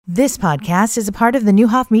This podcast is a part of the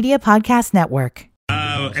Newhoff Media Podcast Network.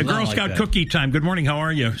 A Girl Scout cookie time. Good morning. How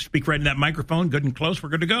are you? Speak right in that microphone. Good and close. We're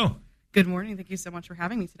good to go. Good morning. Thank you so much for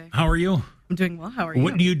having me today. How are you? I'm doing well. How are you?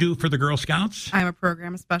 What do you do for the Girl Scouts? I'm a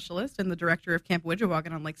program specialist and the director of Camp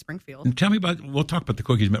Widgewagon on Lake Springfield. And tell me about, we'll talk about the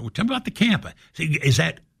cookies, but tell me about the camp. Is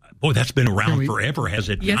that, boy, that's been around forever, has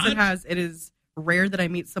it Yes, not? it has. It is rare that I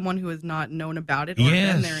meet someone who has not known about it or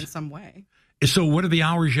been there in some way. So what are the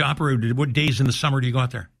hours you operate? What days in the summer do you go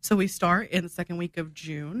out there? So we start in the second week of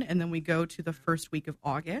June, and then we go to the first week of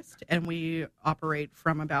August, and we operate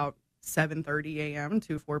from about 7:30 a.m.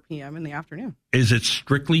 to 4 p.m. in the afternoon. Is it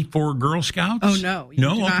strictly for Girl Scouts? Oh, no. You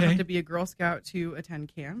do not Okay. have to be a Girl Scout to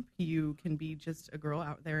attend camp. You can be just a girl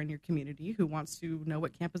out there in your community who wants to know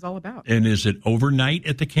what camp is all about. And is it overnight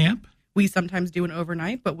at the camp? We sometimes do an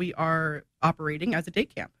overnight, but we are operating as a day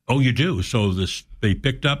camp. Oh, you do? So they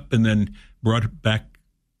picked up and then brought it back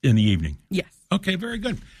in the evening? Yes. Okay, very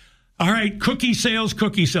good. All right, cookie sales.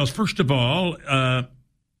 First of all,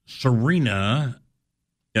 Serena,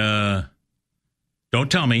 don't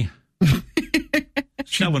tell me,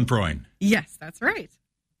 Selenfreund. Yes, that's right.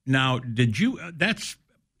 Now, that's,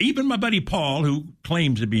 even my buddy Paul, who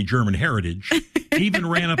claims to be German heritage, even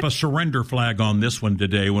ran up a surrender flag on this one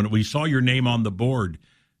today when we saw your name on the board.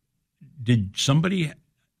 Did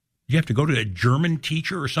you have to go to a German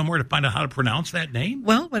teacher or somewhere to find out how to pronounce that name?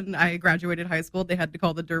 Well, when I graduated high school, they had to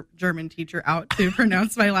call the German teacher out to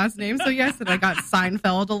pronounce my last name. So yes, and I got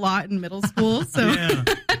Seinfeld a lot in middle school. So Yeah.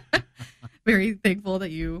 very thankful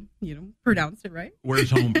that you pronounced it right. Where's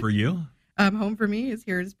home for you? Home for me is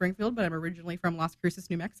here in Springfield, but I'm originally from Las Cruces,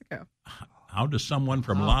 New Mexico. How does someone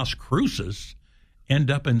from Las Cruces end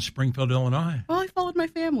up in Springfield, Illinois? Well, I followed my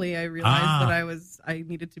family. I realized that I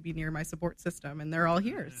needed to be near my support system, and they're all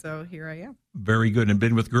here. So here I am. Very good. And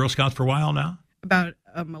been with Girl Scouts for a while now? About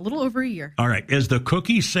a little over a year. All right. Is the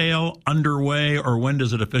cookie sale underway, or when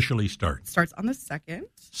does it officially start? It starts on the 2nd.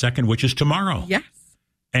 2nd, which is tomorrow. Yes.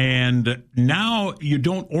 And now you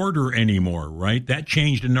don't order anymore, right? That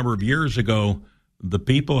changed a number of years ago. The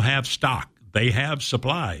people have stock. They have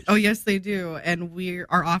supplies. Oh, yes, they do. And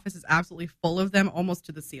our office is absolutely full of them, almost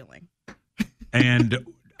to the ceiling. And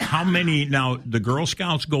how many, now the Girl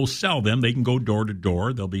Scouts go sell them. They can go door to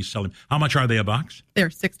door. They'll be selling. How much are they a box? They're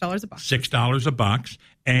 $6 a box. $6 a box.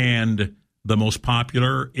 And the most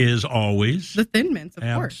popular is always the Thin Mints, of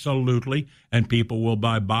course. Absolutely. And people will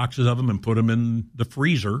buy boxes of them and put them in the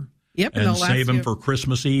freezer. Yep. And save them for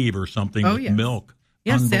Christmas Eve or something with milk.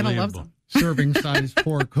 Yes, Santa loves them. Serving size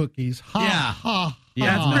 4 cookies. That's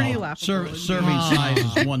pretty laughable. Serving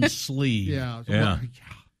size is one sleeve. Yeah.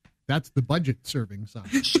 That's the budget serving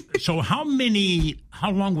size. So how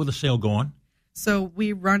long will the sale go on? So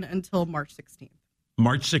we run until March 16th.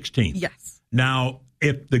 March 16th. Yes. Now,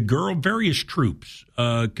 if the various troops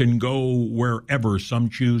can go wherever, some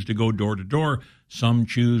choose to go door to door, some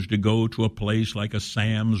choose to go to a place like a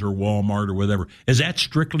Sam's or Walmart or whatever. Is that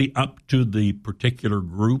strictly up to the particular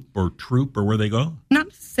group or troop or where they go? Not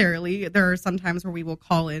necessarily. There are some times where we will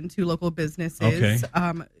call in to local businesses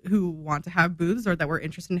who want to have booths or that we're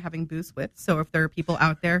interested in having booths with. So if there are people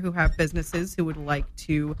out there who have businesses who would like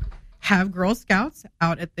to have Girl Scouts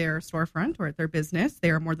out at their storefront or at their business, they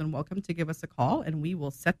are more than welcome to give us a call, and we will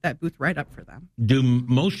set that booth right up for them. Do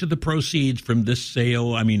most of the proceeds from this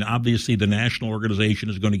sale, I mean, obviously the national organization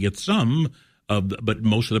is going to get some, but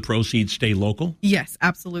most of the proceeds stay local? Yes,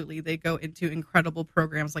 absolutely. They go into incredible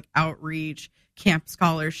programs like outreach, camp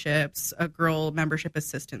scholarships, girl membership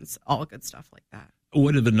assistance, all good stuff like that.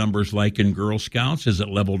 What are the numbers like in Girl Scouts? Is it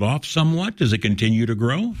leveled off somewhat? Does it continue to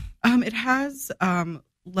grow? It has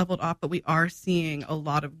leveled off, but we are seeing a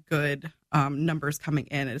lot of good numbers coming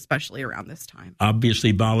in, especially around this time.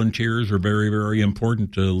 Obviously, volunteers are very, very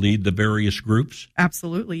important to lead the various groups.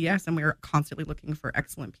 Absolutely, yes. And we're constantly looking for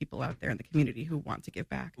excellent people out there in the community who want to give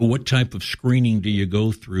back. What type of screening do you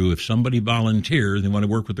go through? If somebody volunteers and want to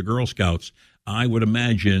work with the Girl Scouts, I would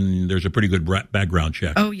imagine there's a pretty good background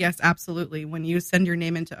check. Oh, yes, absolutely. When you send your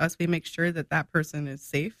name into us, we make sure that person is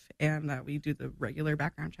safe and that we do the regular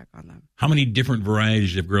background check on them. How many different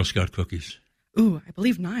varieties of Girl Scout cookies? Ooh, I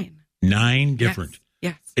believe 9. 9 different?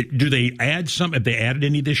 Yes. Do they add some? Have they added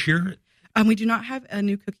any this year? We do not have a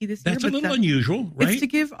new cookie this year. That's a little unusual, right? It's to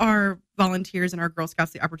give our volunteers and our Girl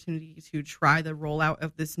Scouts the opportunity to try the rollout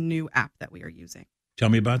of this new app that we are using. Tell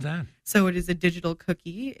me about that. So it is a digital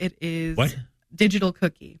cookie. It is... What? Digital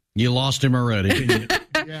cookie. You lost him already. Can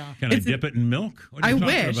I dip it in milk? What are you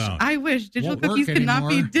talking about? I wish. Digital Won't cookies cannot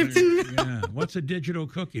be dipped in milk. Yeah. What's a digital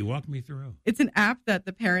cookie? Walk me through. It's an app that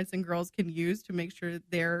the parents and girls can use to make sure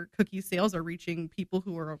their cookie sales are reaching people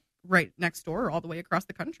who are right next door or all the way across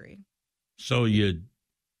the country. So you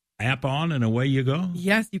app on and away you go?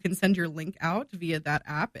 Yes, you can send your link out via that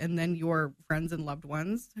app, and then your friends and loved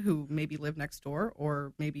ones who maybe live next door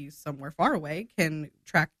or maybe somewhere far away can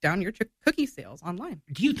track down your cookie sales online.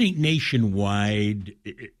 Do you think nationwide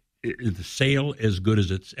is the sale as good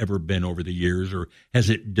as it's ever been over the years, or has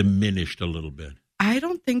it diminished a little bit? I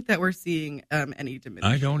don't think that we're seeing any diminishment.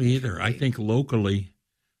 I don't either. I think locally,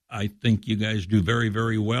 I think you guys do very,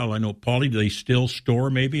 very well. I know, Paulie, do they still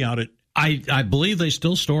store maybe out at... I believe they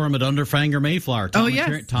still store them at Underfanger Mayflower. Tom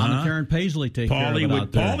and Karen Paisley take care of it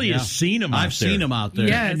out there. Paulie has seen them out there. I've seen them out there.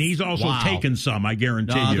 Yes. And he's also taken some, I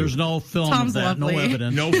guarantee you. There's no film Tom's of that, lovely. no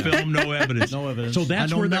evidence. No film, no evidence. No evidence. So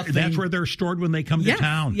that's where they're stored when they come to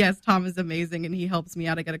town. Yes, Tom is amazing, and he helps me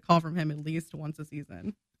out. I get a call from him at least once a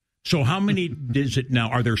season. So how many is it now?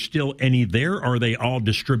 Are there still any there, or are they all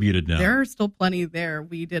distributed now? There are still plenty there.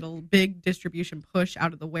 We did a big distribution push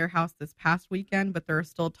out of the warehouse this past weekend, but there are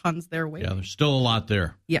still tons there waiting. Yeah, there's still a lot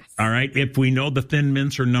there. Yes. All right. If we know the Thin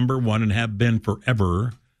Mints are number one and have been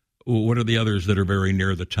forever, what are the others that are very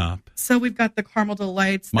near the top? So we've got the Caramel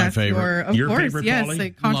Delights. My That's favorite. Your course, favorite, yes, Paulie? a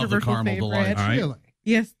controversial Love the Caramel favorite. Delights. All right. Really?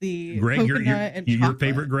 Yes, the Greg, coconut and your chocolate.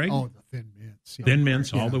 favorite, Greg? Oh, the Thin Mints. Yeah. Thin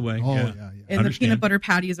Mints all the way. Oh, yeah. yeah. And the Understand. peanut butter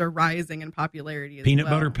patties are rising in popularity as Peanut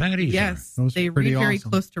well. butter patties Yes, Those are they pretty read very awesome.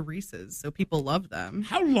 close to Reese's, so people love them.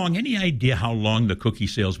 How long, any idea how long the cookie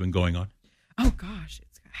sale's been going on? Oh, gosh, it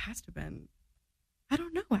has to have been, I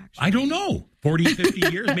don't know, actually. I don't know. 40,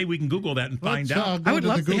 50 years? Maybe we can Google that and find Let's, out. go I would to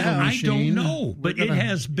love the to Google know. I machine. don't know, but We're it gonna-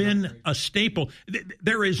 has been a staple.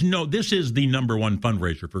 This is the number one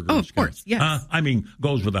fundraiser for Girl Oh, of Scouts. course, yes. I mean,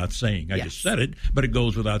 goes without saying. I Yes. just said it, but it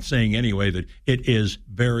goes without saying anyway that it is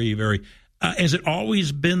very, very... has it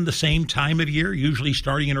always been the same time of year, usually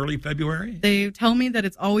starting in early February? They tell me that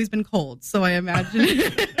it's always been cold, so I imagine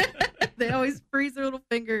they always freeze their little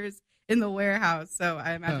fingers in the warehouse, so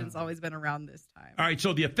I imagine it's always been around this time. All right,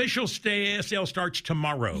 so the official sale starts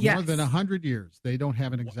tomorrow. Yes. More than 100 years. They don't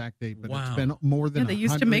have an exact date, but Wow. it's been more than Yeah, they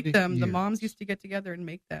used to 100 make them. The years. moms used to get together and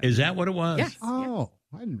make them. Is that what it was? Yes. Oh,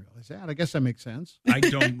 I didn't realize that. I guess that makes sense. I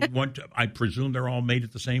don't want to... I presume they're all made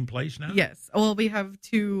at the same place now? Yes. Well, we have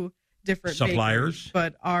two different Suppliers? bakers,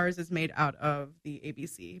 but ours is made out of the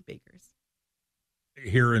ABC bakers.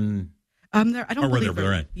 Here in... I don't Or where believe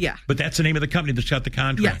they're at. Yeah. But that's the name of the company that's got the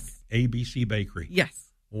contract. Yes. ABC Bakery. Yes.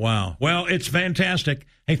 Wow. Well, it's fantastic.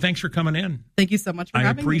 Hey, thanks for coming in. Thank you so much for I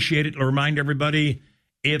having appreciate it. I'll remind everybody,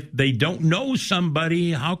 if they don't know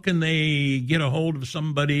somebody, how can they get a hold of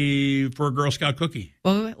somebody for a Girl Scout cookie? me.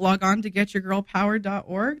 Well, log on to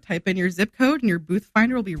getyourgirlpower.org, type in your zip code, and your booth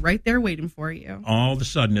finder will be right there waiting for you. All of a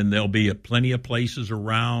sudden, and there'll be plenty of places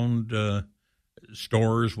around,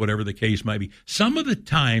 stores, whatever the case might be. Some of the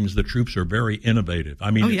times the troops are very innovative.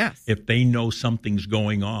 I mean, Oh, yes. if they know something's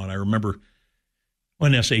going on. I remember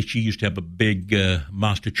when SHE used to have a big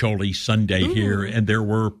Mostaccioli Sunday here, and there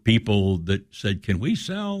were people that said, can we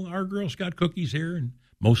sell our Girl Scout cookies here? And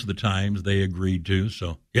most of the times they agreed to.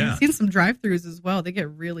 So, yeah. I've seen some drive-thrus as well. They get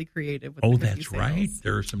really creative with the cookie That's right. sales.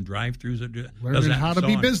 There are some drive-thrus that do does Learning that how and to so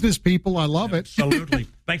be on. business people. I love it. Absolutely.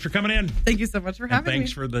 Thanks for coming in. Thank you so much for And having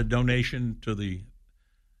thanks me. for the donation to the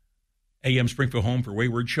AM Springfield Home for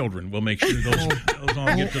Wayward Children. We'll make sure those all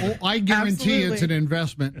get to the... I guarantee Absolutely. it's an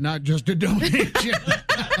investment, not just a donation.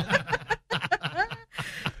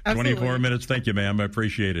 24 minutes. Thank you, ma'am. I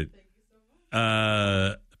appreciate it.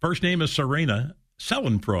 First name is Serena.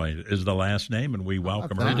 Selenfreund is the last name, and we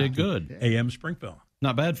welcome her. They did good. AM Springfield.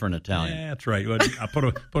 Not bad for an Italian. Yeah, that's right. Well, I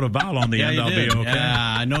put a vowel on the Yeah, end. you I'll did. be okay.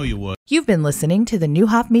 Yeah, I know you would. You've been listening to the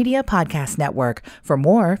Newhoff Media Podcast Network. For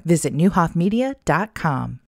more, visit newhoffmedia.com.